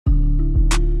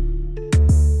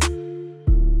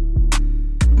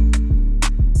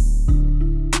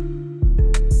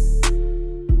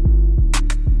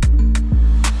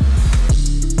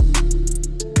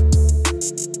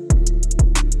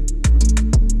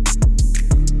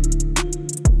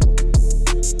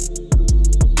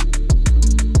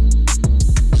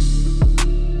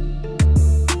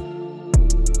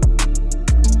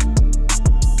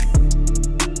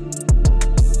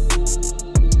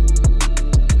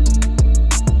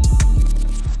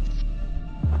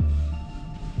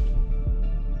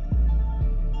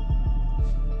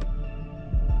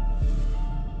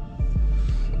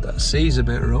sea's a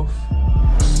bit rough.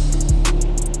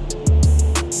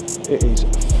 It is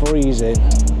freezing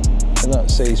and that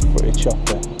sea's pretty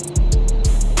choppy.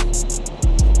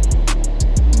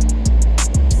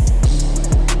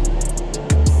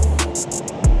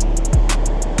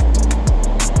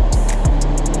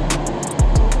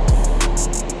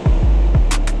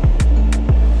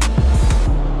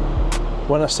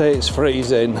 When I say it's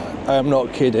freezing, I'm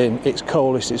not kidding. It's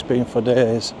coldest it's been for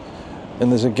days.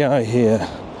 And there's a guy here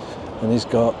and he's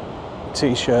got a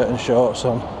t-shirt and shorts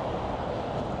on.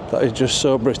 That is just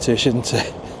so British, isn't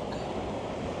it?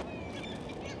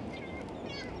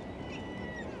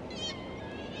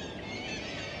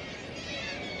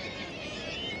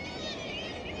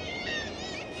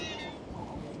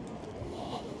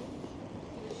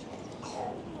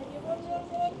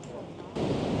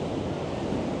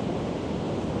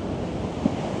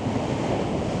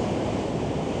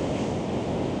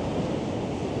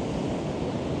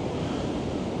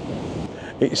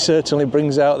 It certainly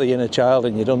brings out the inner child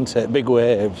in you, doesn't it? Big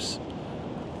waves.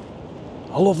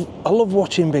 I love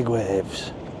watching big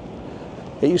waves.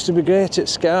 It used to be great at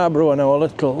Scarborough when I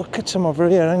was little. Look at them over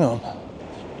here, hang on.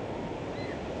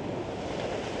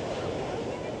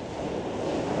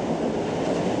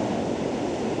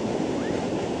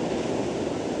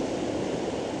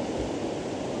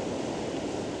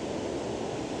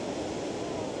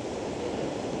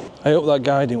 I hope that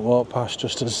guy didn't walk past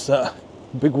just as that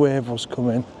big wave was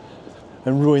coming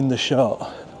and ruined the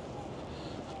shot.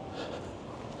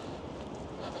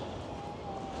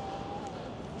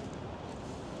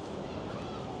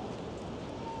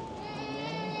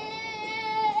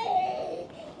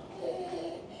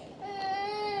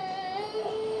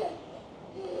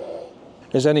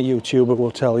 As any YouTuber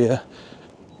will tell you,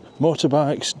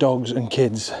 motorbikes, dogs and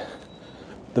kids,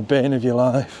 the bane of your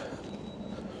life.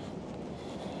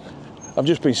 I've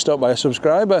just been stopped by a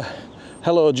subscriber.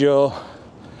 Hello Joe.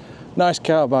 Nice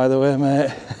car by the way,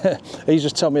 mate. He's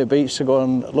just told me a beach to go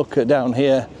and look at down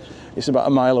here. It's about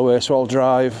a mile away, so I'll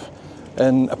drive.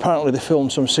 And apparently they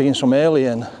filmed seeing some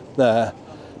alien there.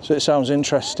 So it sounds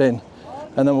interesting.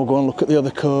 And then we'll go and look at the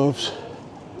other coves.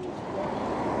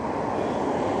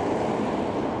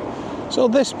 So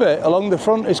this bit along the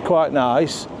front is quite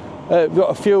nice. We've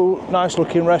got a few nice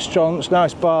looking restaurants,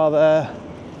 nice bar there.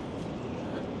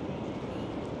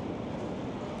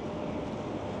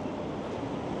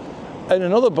 And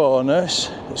another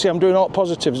bonus, see I'm doing all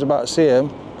positives about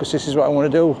Seaham because this is what I want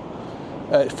to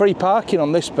do. Free parking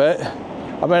on this bit.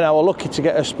 I mean, I was lucky to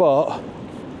get a spot.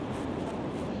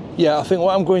 Yeah, I think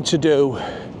what I'm going to do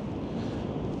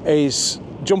is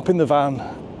jump in the van,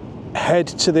 head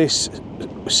to this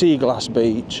sea glass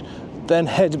beach, then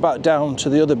head back down to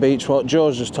the other beach, what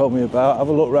Joe's just told me about, have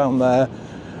a look around there.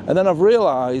 And then I've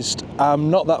realised I'm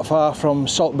not that far from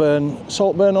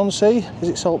Saltburn-by-the-sea. Is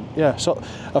it Salt? Yeah, so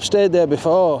I've stayed there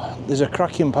before. There's a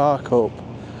cracking park up.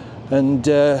 And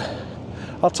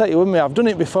I'll take you with me. I've done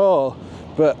it before,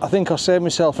 but I think I'll save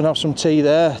myself and have some tea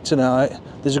there tonight.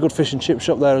 There's a good fish and chip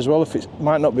shop there as well. If it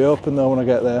might not be open though when I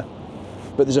get there.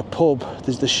 But there's a pub.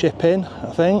 There's the Ship Inn,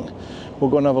 I think.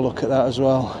 We'll go and have a look at that as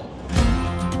well.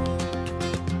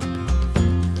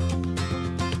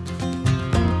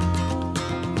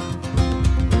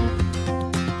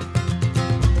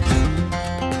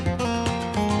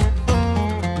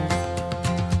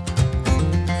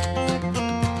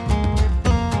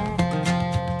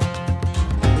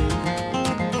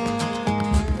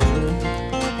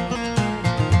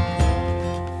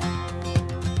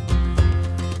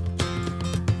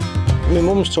 My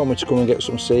mum's told me to come and get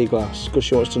some sea glass because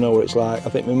she wants to know what it's like. I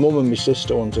think my mum and my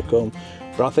sister want to come,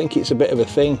 but I think it's a bit of a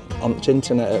thing on the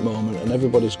internet at the moment and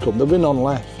everybody's come. They've been on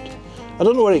left. I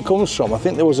don't know where it comes from. I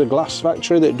think there was a glass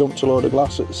factory that dumped a load of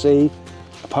glass at the sea,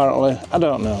 apparently. I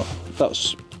don't know.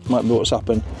 That's might be what's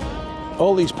happened.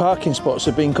 All these parking spots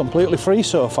have been completely free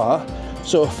so far,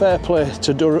 so fair play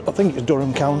to Durham. I think it's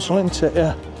Durham Council, isn't it?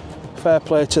 Yeah, fair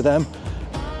play to them.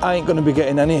 I ain't going to be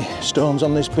getting any stones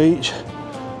on this beach,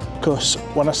 because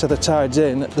when I say the tide's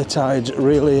in, the tide's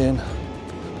really in.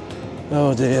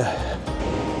 Oh dear.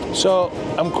 So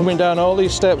I'm coming down all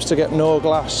these steps to get no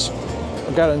glass,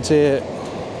 I guarantee it.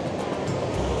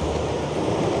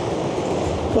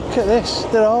 Look at this,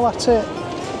 they're all at it.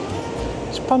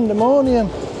 It's pandemonium.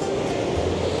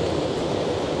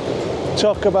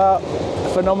 Talk about a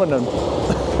phenomenon.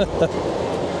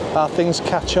 How things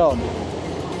catch on.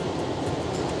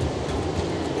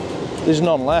 There's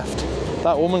none left.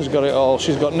 That woman's got it all.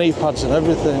 She's got knee pads and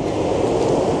everything.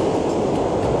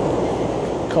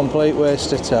 Complete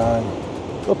waste of time.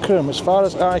 Look at them, as far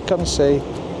as I can see.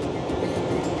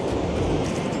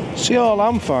 See, all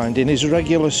I'm finding is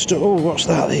regular oh, what's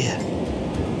that there?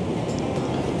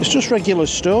 It's just regular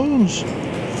stones.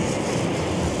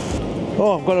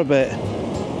 Oh, I've got a bit.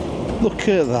 Look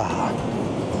at that.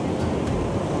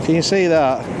 Can you see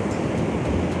that?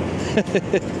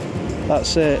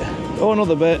 That's it. Oh,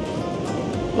 another bit.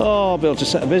 Oh, I'll be able to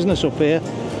set a business up here.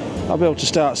 I'll be able to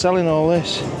start selling all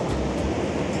this.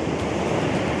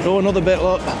 Oh, another bit,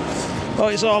 look. Oh,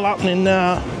 it's all happening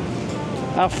now.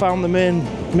 I've found the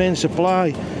main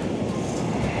supply.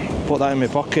 Put that in my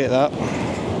pocket, that.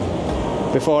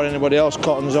 Before anybody else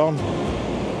cottons on.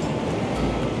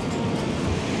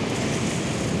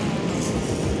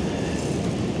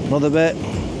 Another bit.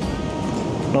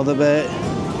 Another bit.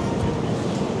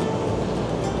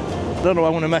 I don't know what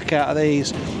I'm going to make out of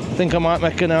these. I think I might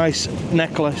make a nice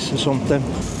necklace or something.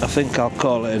 I think I'll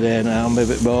call it a day now. I'm a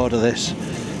bit bored of this.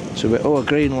 It's a bit, oh, a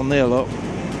green one there, look.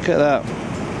 Look at that.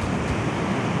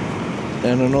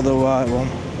 And another white one.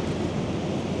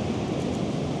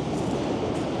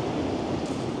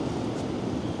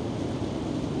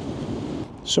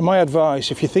 So my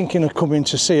advice, if you're thinking of coming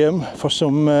to Seaham for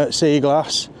some sea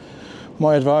glass,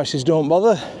 my advice is don't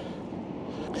bother.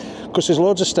 Because there's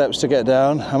loads of steps to get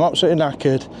down. I'm absolutely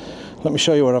knackered. Let me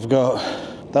show you what I've got.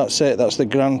 That's it, that's the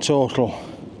grand total.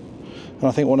 And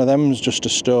I think one of them's just a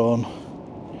stone.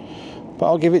 But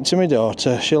I'll give it to my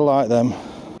daughter, she'll like them.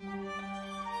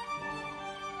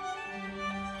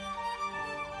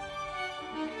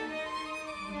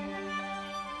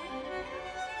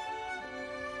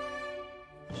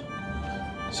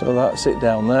 So that's it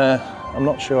down there. I'm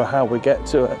not sure how we get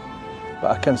to it, but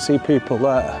I can see people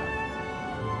there.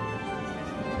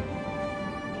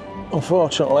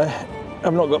 Unfortunately,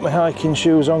 I've not got my hiking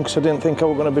shoes on because I didn't think I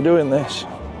was going to be doing this.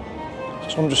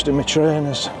 So I'm just in my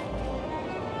trainers.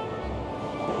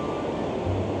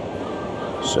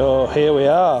 So here we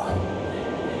are,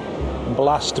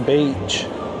 Blast Beach.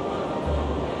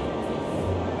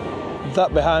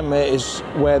 That behind me is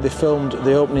where they filmed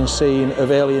the opening scene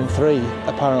of Alien 3,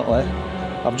 apparently.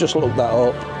 I've just looked that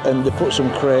up, and they put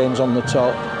some cranes on the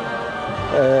top.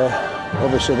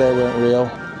 Obviously they weren't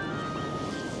real.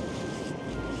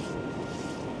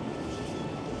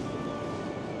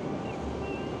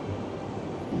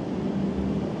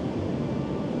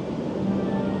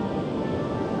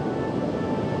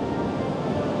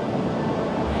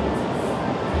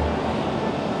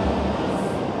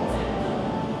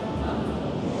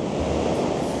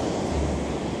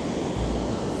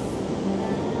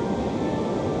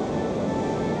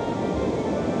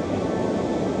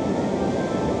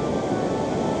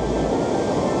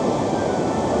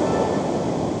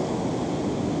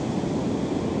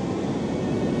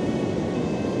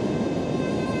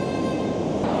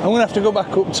 I'm going to have to go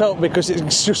back up top because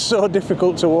it's just so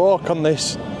difficult to walk on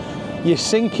this. You're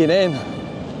sinking in.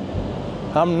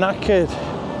 I'm knackered.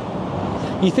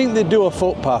 You think they'd do a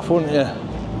footpath, wouldn't you?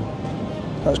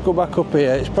 Let's go back up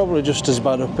here. It's probably just as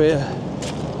bad up here.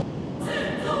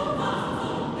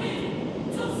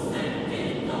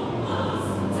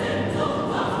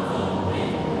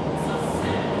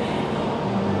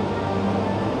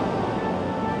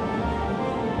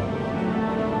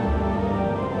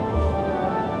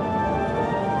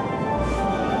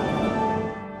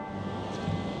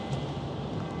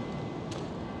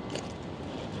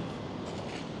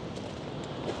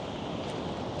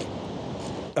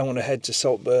 I'm going to head to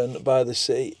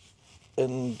Saltburn-by-the-sea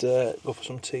and go for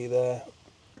some tea there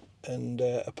and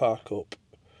a park up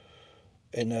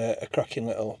in a cracking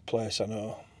little place I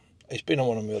know. It's been on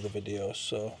one of my other videos,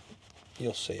 so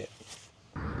you'll see it.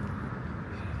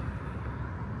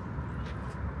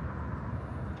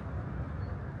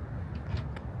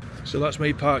 So that's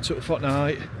me parked up for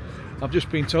tonight. I've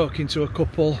just been talking to a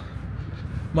couple,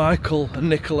 Michael and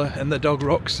Nicola and the dog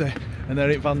Roxy, and they're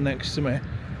in van next to me.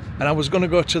 And I was going to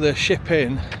go to the Ship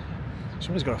Inn.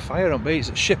 Somebody's got a fire on me. It's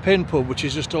a Ship Inn pub, which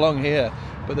is just along here,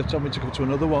 but they've told me to go to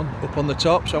another one up on the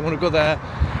top, so I'm going to go there.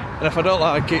 And if I don't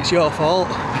like it, it's your fault.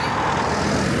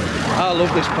 I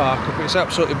love this park up. It's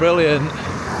absolutely brilliant.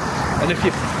 And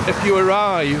if you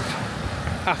arrive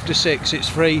after 6, it's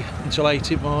free until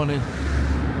 8 in the morning.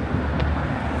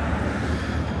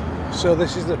 So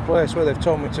this is the place where they've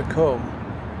told me to come.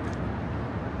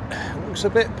 It looks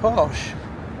a bit posh.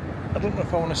 I don't know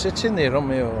if I want to sit in there on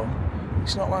my own.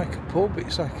 It's not like a pub,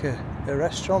 it's like a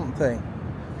restaurant thing.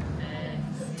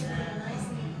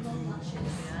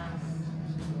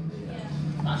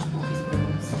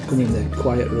 I've come in the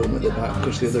quiet room at the back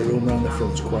because the other room around the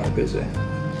front's quite busy.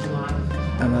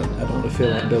 And I don't want to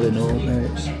feel like billing all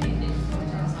mates.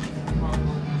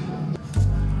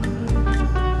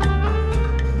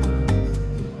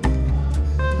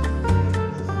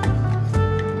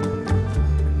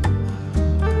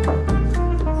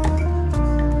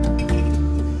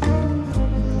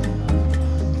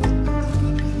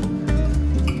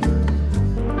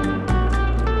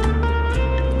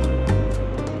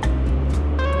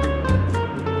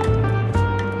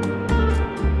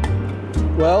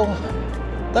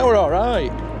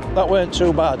 weren't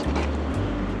too bad.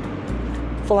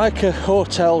 For like a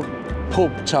hotel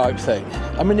pub type thing.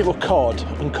 I mean, it was cod,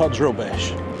 and cod's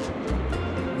rubbish.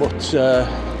 But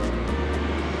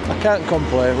I can't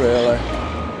complain really.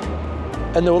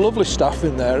 And there were lovely staff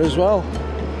in there as well.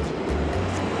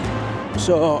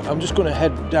 So I'm just going to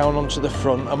head down onto the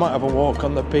front. I might have a walk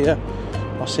on the pier.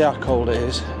 I'll see how cold it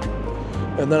is.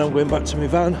 And then I'm going back to my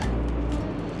van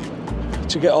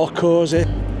to get all cosy.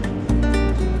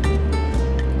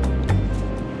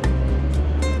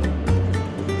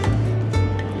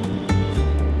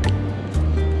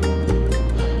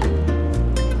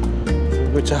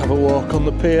 I'm going to have a walk on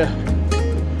the pier.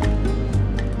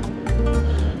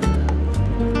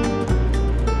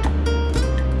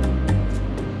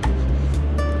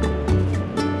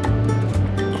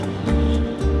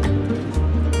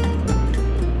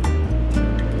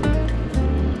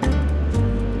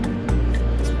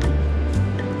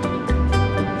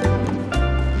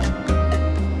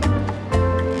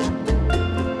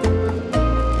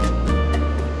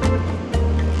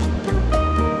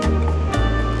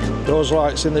 Those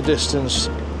lights in the distance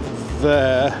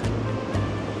there.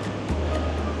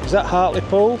 Is that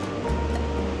Hartlepool?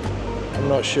 I'm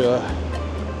not sure.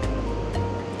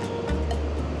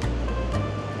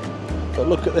 But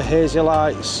look at the hazy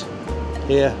lights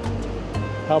here.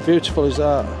 How beautiful is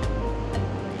that?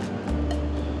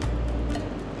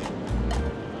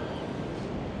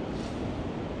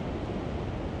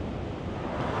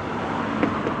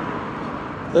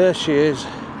 There she is,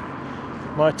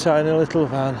 my tiny little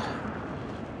van.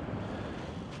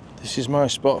 This is my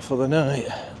spot for the night.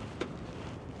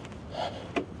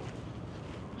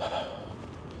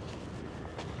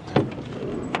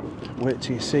 Wait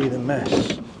till you see the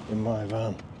mess in my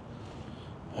van.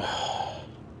 I've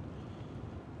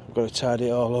got to tidy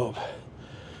it all up,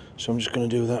 so I'm just going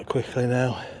to do that quickly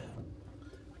now. I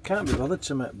can't be bothered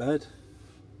to make bed.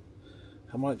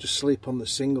 I might just sleep on the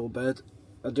single bed.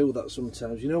 I do that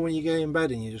sometimes. You know when you get in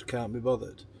bed and you just can't be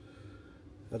bothered?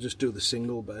 I just do the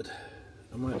single bed.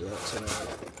 I might do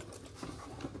that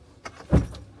tonight.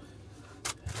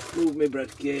 Move me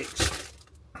bread cakes.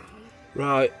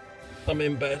 Right, I'm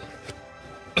in bed.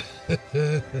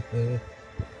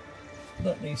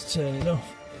 That needs turning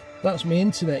off. That's my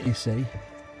internet, you see.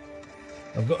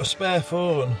 I've got a spare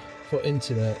phone for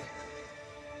internet.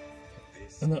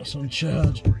 And that's on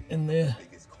charge in there.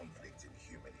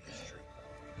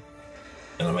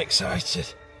 And I'm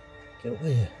excited. Get up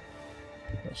there.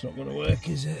 That's not going to work,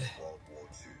 is it?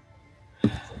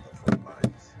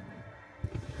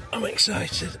 I'm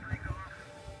excited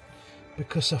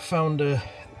because I found a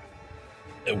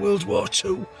World War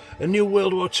II, a new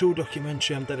World War II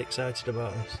documentary. I'm dead excited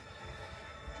about this.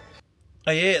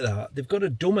 I hate that. They've got to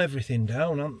dumb everything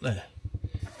down, haven't they?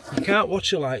 You can't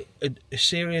watch a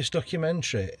serious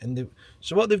documentary.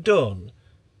 So what they've done,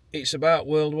 it's about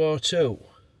World War II.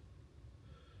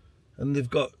 And they've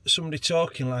got somebody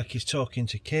talking like he's talking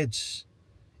to kids.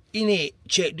 Innit,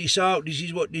 check this out, this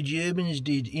is what the Germans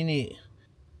did, innit?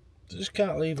 They just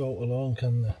can't leave out alone,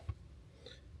 can they?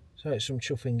 It's like some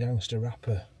chuffing gangster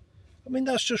rapper. I mean,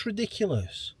 that's just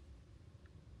ridiculous.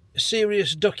 A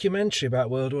serious documentary about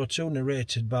World War II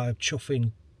narrated by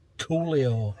chuffing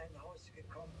Coolio.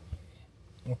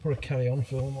 I'll put a carry on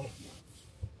film on.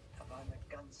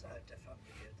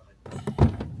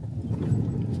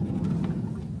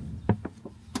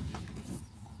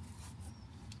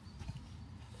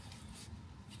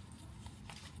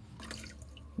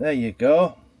 There you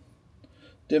go.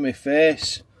 Do my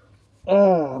face.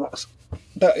 Oh,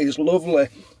 that is lovely.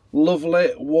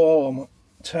 Lovely warm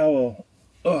towel.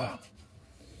 Oh.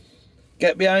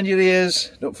 Get behind your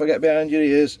ears. Don't forget behind your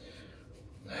ears.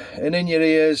 And in your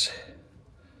ears.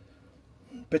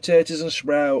 Potatoes and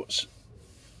sprouts.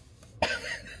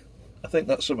 I think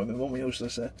that's something my mum used to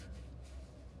say.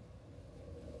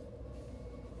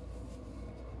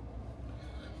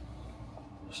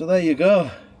 So there you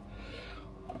go.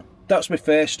 That's my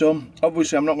face done.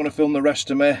 Obviously I'm not going to film the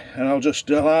rest of me, and I'll just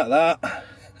do like that.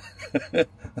 And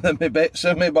then my bits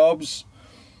and my bobs.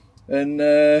 And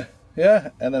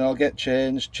yeah, and then I'll get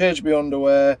changed, change my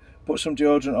underwear, put some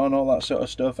deodorant on, all that sort of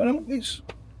stuff. And it's,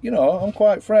 you know, I'm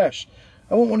quite fresh.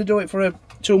 I won't want to do it for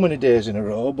too many days in a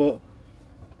row, but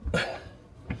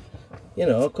you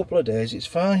know, a couple of days it's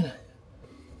fine.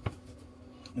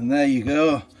 And there you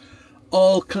go,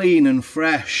 all clean and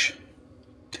fresh.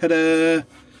 Ta-da!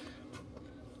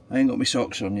 I ain't got my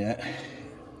socks on yet.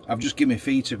 I've just given my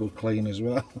feet a good clean as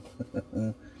well.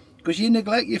 Because you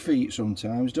neglect your feet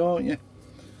sometimes, don't you?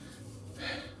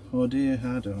 Oh dear,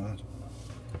 I don't know.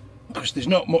 Because there's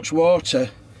not much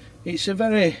water. It's a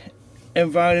very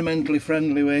environmentally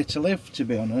friendly way to live, to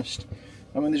be honest.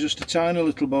 I mean, there's just a tiny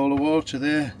little bowl of water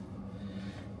there.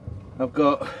 I've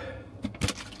got,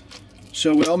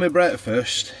 so with all my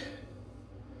breakfast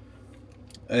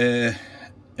and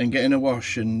getting a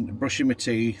wash and brushing my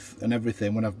teeth and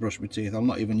everything, when I've brushed my teeth, I'll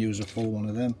not even use a full one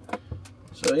of them.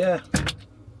 So yeah,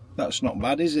 that's not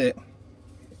bad, is it?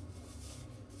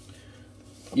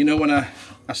 You know, when I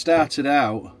started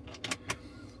out,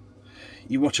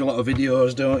 you watch a lot of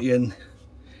videos, don't you, and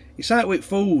it's like with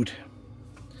food,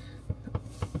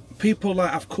 people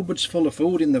like have cupboards full of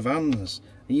food in the vans,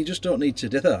 and you just don't need to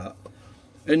do that.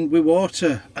 And with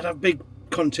water, I'd have big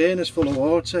containers full of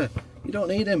water. You don't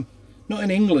need them. Not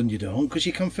in England you don't, because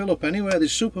you can fill up anywhere.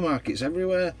 There's supermarkets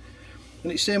everywhere.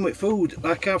 And it's same with food.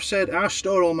 Like I've said, I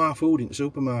store all my food in the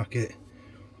supermarket.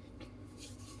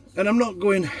 And I'm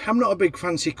not a big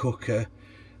fancy cooker.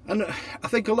 And I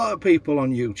think a lot of people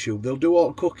on YouTube, they'll do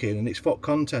all cooking and it's for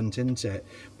content, isn't it?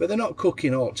 But they're not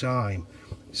cooking all the time.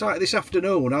 It's like this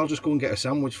afternoon, I'll just go and get a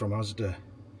sandwich from Asda.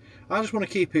 I just want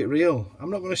to keep it real. I'm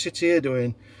not going to sit here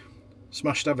doing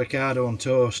smashed avocado on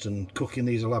toast and cooking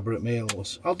these elaborate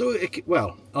meals. I'll do it,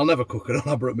 well, I'll never cook an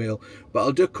elaborate meal, but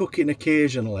I'll do cooking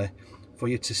occasionally for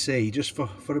you to see, just for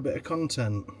a bit of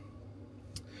content.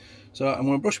 So I'm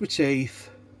going to brush my teeth,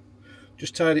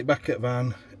 just tied it back at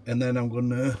van, and then I'm going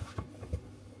to,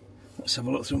 let's have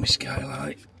a look through my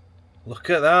skylight. Look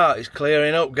at that, it's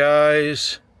clearing up,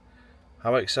 guys.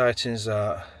 How exciting is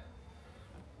that?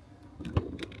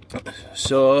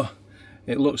 So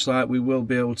it looks like we will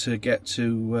be able to get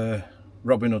to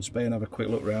Robin Hood's Bay and have a quick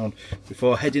look round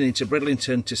before heading into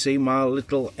Bridlington to see my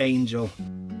little angel.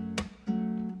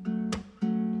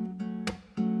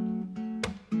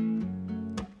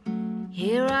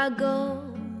 Here I go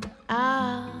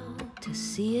out to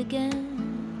sea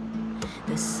again.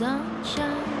 The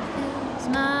sunshine fills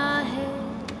my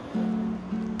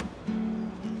head,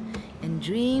 and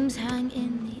dreams hang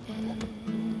in the air.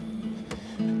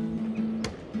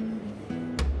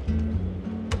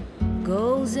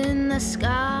 Goes in the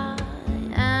sky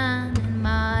and in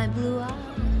my blue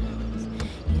eyes.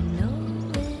 You know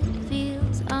it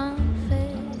feels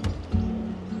unfair.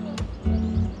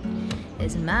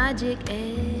 There's magic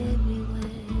everywhere.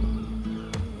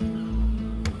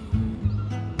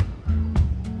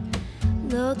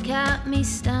 Look at me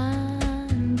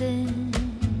standing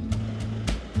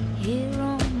here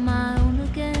on my own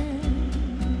again.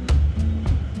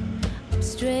 I'm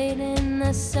straight in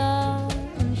the sunshine.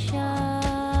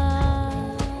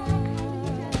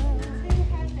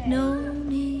 No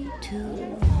need to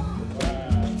run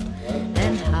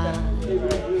and hide.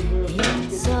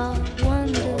 It's a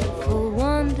wonderful,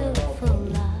 wonderful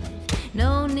life.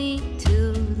 No need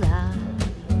to laugh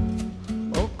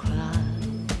or cry.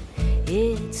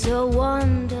 It's a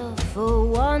wonderful,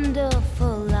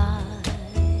 wonderful life.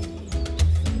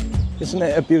 Isn't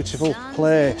it a beautiful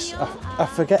place? I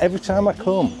forget every time I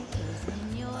come.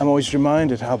 I'm always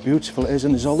reminded how beautiful it is,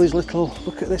 and there's all these little,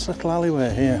 look at this little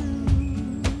alleyway here.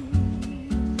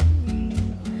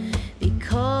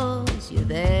 Because you're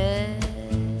there,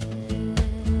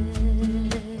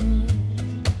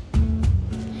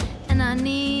 and I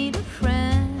need a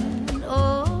friend,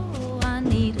 oh, I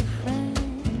need a friend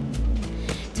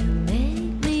to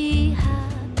make me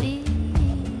happy.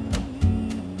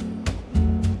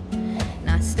 And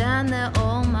I stand there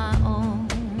on my own.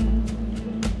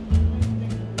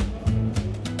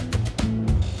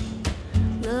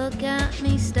 Look at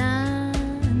me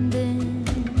standing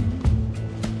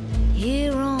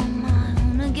here on my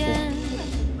own again.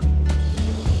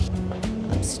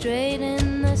 I'm straight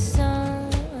in the sunshine.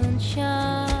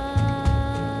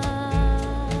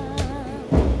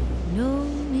 No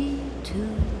need to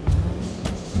run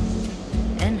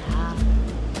and hide.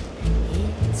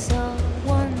 It's a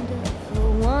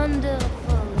wonderful,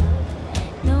 wonderful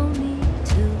life. No need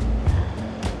to laugh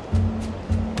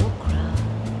or cry.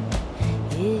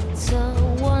 It's a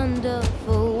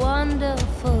wonderful,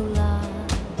 wonderful life.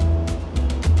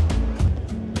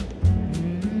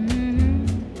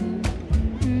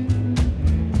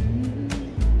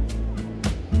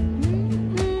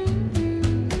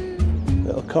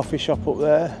 Little coffee shop up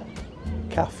there,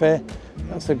 cafe,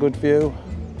 that's a good view.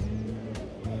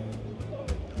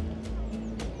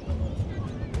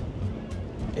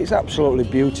 It's absolutely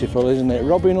beautiful, isn't it?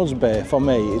 Robin Hood's Bay, for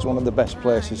me, is one of the best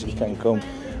places you can come.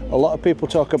 A lot of people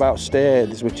talk about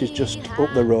Staithes, which is just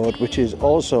up the road, which is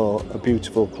also a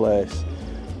beautiful place.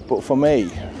 But for me,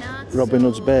 Robin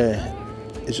Hood's Bay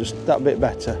is just that bit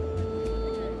better.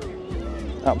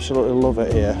 Absolutely love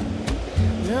it here.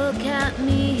 Look at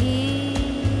me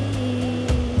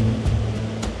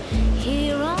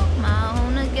here on my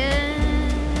own again.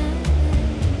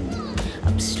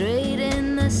 straight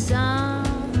in the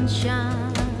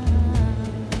sunshine.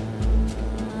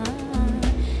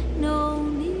 No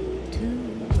need to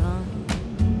run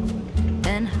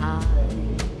and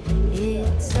hide.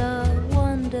 It's a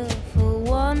wonderful,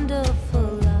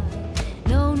 wonderful life.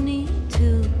 No need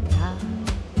to hide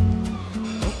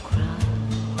or cry.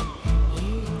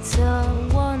 It's a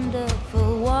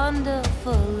wonderful,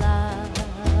 wonderful life.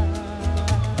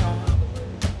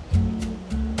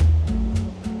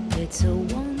 It's a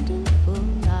wonderful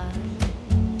life.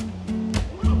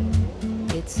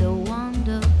 It's a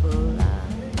wonderful life.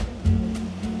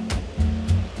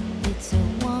 It's a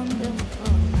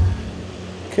wonderful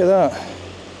life. Look at that.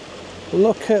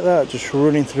 Look at that, just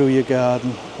running through your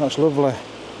garden. That's lovely.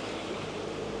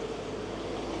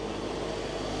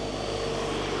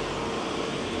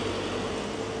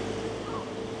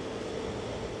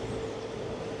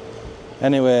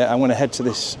 Anyway, I'm going to head to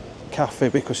this cafe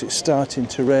because it's starting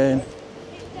to rain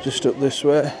just up this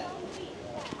way.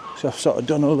 So I've sort of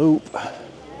done a loop.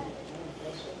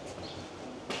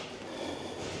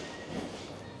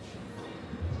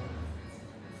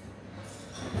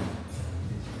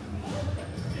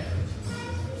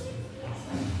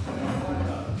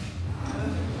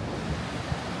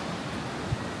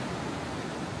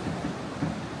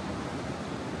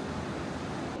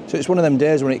 So it's one of them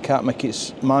days when it can't make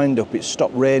its mind up. It's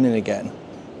stopped raining again.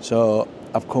 So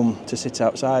I've come to sit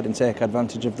outside and take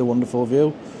advantage of the wonderful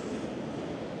view.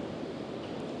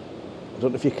 I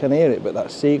don't know if you can hear it, but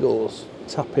that seagull's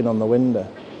tapping on the window.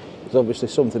 There's obviously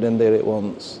something in there it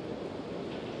wants.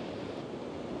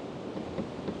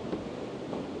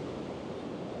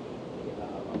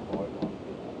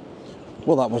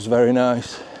 Well, that was very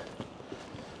nice.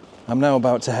 I'm now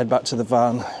about to head back to the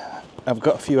van. I've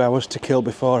got a few hours to kill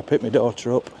before I pick my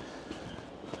daughter up.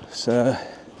 So,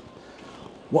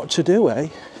 what to do, eh?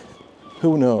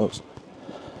 Who knows?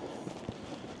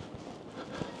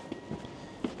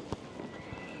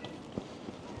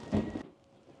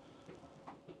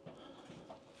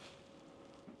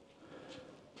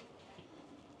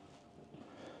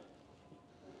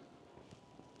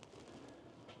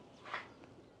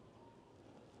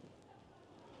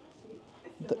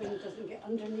 If the wind doesn't get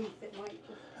underneath, it might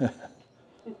just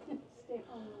stay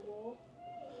on the wall.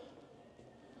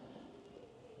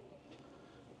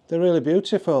 They're really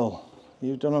beautiful.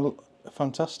 You've done a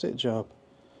fantastic job.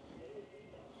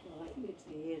 Well, I think it's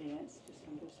the area, it's just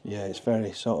understood. Yeah, it's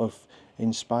very sort of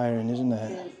inspiring, isn't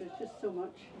it? Yes, there's just so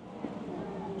much.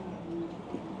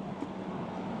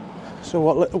 So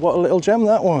what a little gem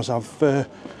that was. I've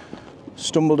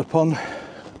stumbled upon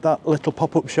that little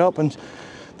pop-up shop, and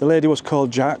the lady was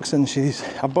called Jax, and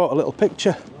I bought a little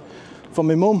picture for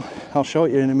my mum. I'll show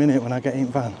it you in a minute when I get in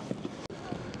van.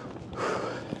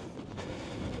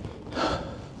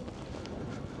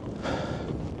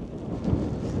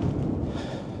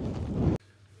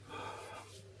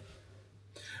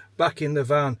 Back in the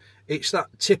van, it's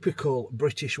that typical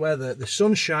British weather. The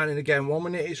sun's shining again, 1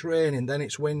 minute it's raining, then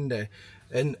it's windy,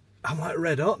 and I'm like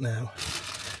red hot now.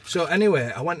 So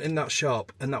anyway, I went in that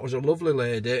shop, and that was a lovely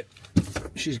lady.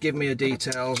 She's given me her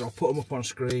details. I'll put them up on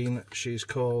screen. She's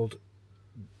called,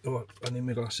 oh, I need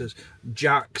my glasses,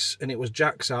 Jax, and it was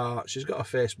Jax Art. She's got a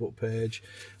Facebook page,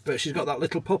 but she's got that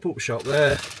little pop-up shop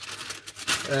there.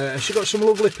 And she got some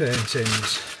lovely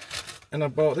paintings, and I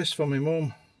bought this for my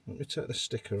mum. Let me take the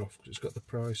sticker off because it's got the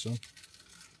price on.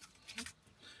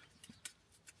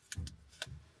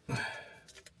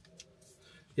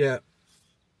 Yeah,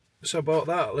 so I bought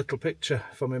that little picture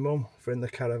for my mum for in the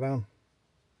caravan.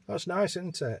 That's nice,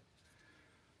 isn't it?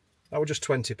 That was just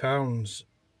 £20,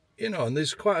 you know, and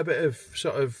there's quite a bit of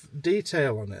sort of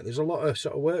detail on it. There's a lot of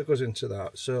sort of work goes into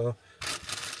that, so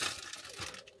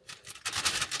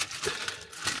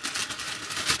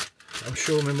I'm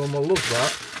sure my mum will love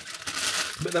that.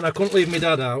 But then I couldn't leave my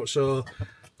dad out, so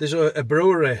there's a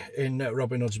brewery in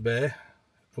Robin Hood's Bay,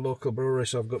 a local brewery,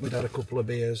 so I've got my dad a couple of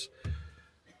beers.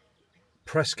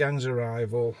 Press Gang's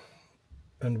Arrival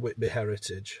and Whitby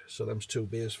Heritage, so them's 2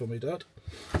 beers for my dad.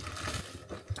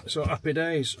 So happy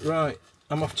days. Right,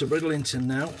 I'm off to Bridlington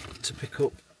now to pick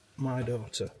up my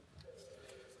daughter.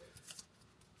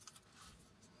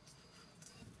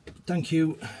 Thank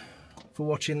you for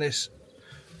watching this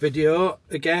video.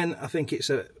 Again, I think it's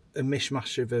a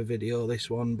mishmash of a video, this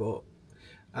one, but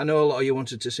I know a lot of you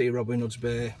wanted to see Robin Hood's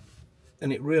Bay,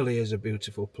 and it really is a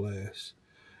beautiful place.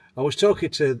 I was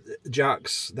talking to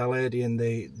Jax, the lady in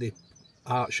the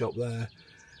art shop there,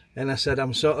 and I said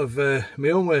I'm sort of my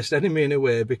own worst enemy in a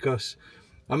way, because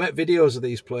I make videos of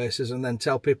these places and then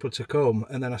tell people to come,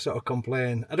 and then I sort of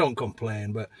complain. I don't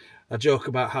complain, but I joke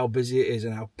about how busy it is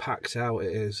and how packed out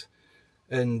it is.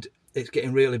 And it's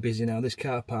getting really busy now. This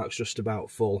car park's just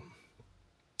about full.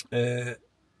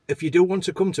 If you do want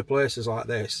to come to places like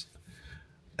this,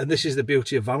 and this is the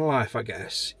beauty of van life, I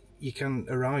guess, you can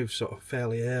arrive sort of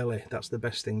fairly early. That's the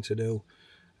best thing to do.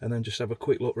 And then just have a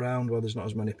quick look round while there's not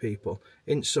as many people.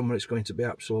 In summer, it's going to be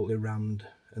absolutely rammed.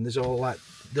 And there's all like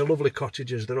the lovely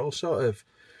cottages. They're all sort of,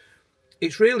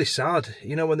 it's really sad,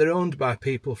 you know, when they're owned by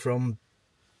people from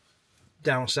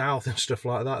down south and stuff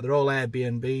like that. They're all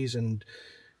Airbnbs and,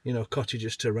 you know,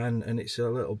 cottages to rent, and it's a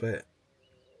little bit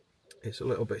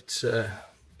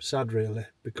sad really,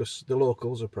 because the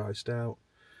locals are priced out.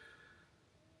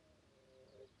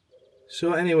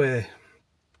 So anyway,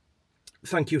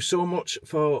 thank you so much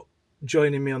for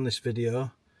joining me on this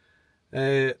video.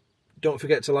 Don't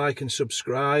forget to like and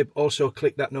subscribe. Also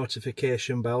click that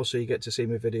notification bell so you get to see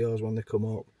my videos when they come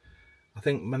up. I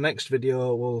think my next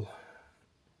video will,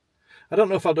 I don't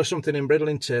know if I'll do something in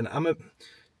Bridlington. I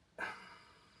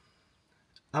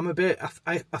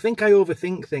think I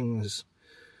overthink things.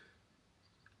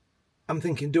 I'm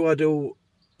thinking, do I do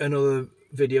another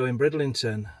video in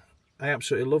Bridlington? I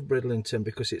absolutely love Bridlington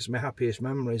because it's my happiest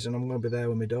memories, and I'm going to be there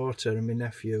with my daughter and my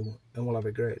nephew, and we'll have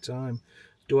a great time.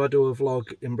 Do I do a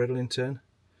vlog in Bridlington?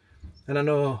 And I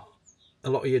know a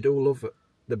lot of you do love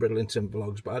the Bridlington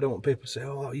vlogs, but I don't want people to say,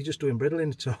 oh, you're just doing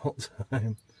Bridlington all the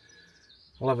time.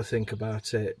 I'll have a think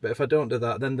about it. But if I don't do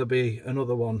that, then there'll be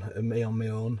another one of me on my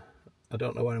own. I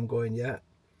don't know where I'm going yet.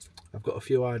 I've got a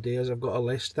few ideas. I've got a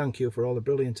list. Thank you for all the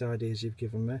brilliant ideas you've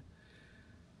given me.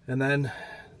 And then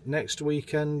next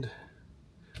weekend,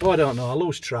 oh, I don't know, I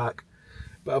lose track.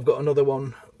 But I've got another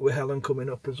one with Helen coming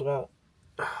up as well.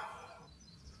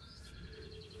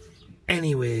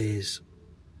 Anyways,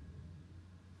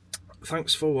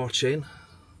 thanks for watching.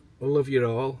 I love you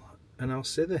all, and I'll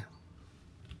see you.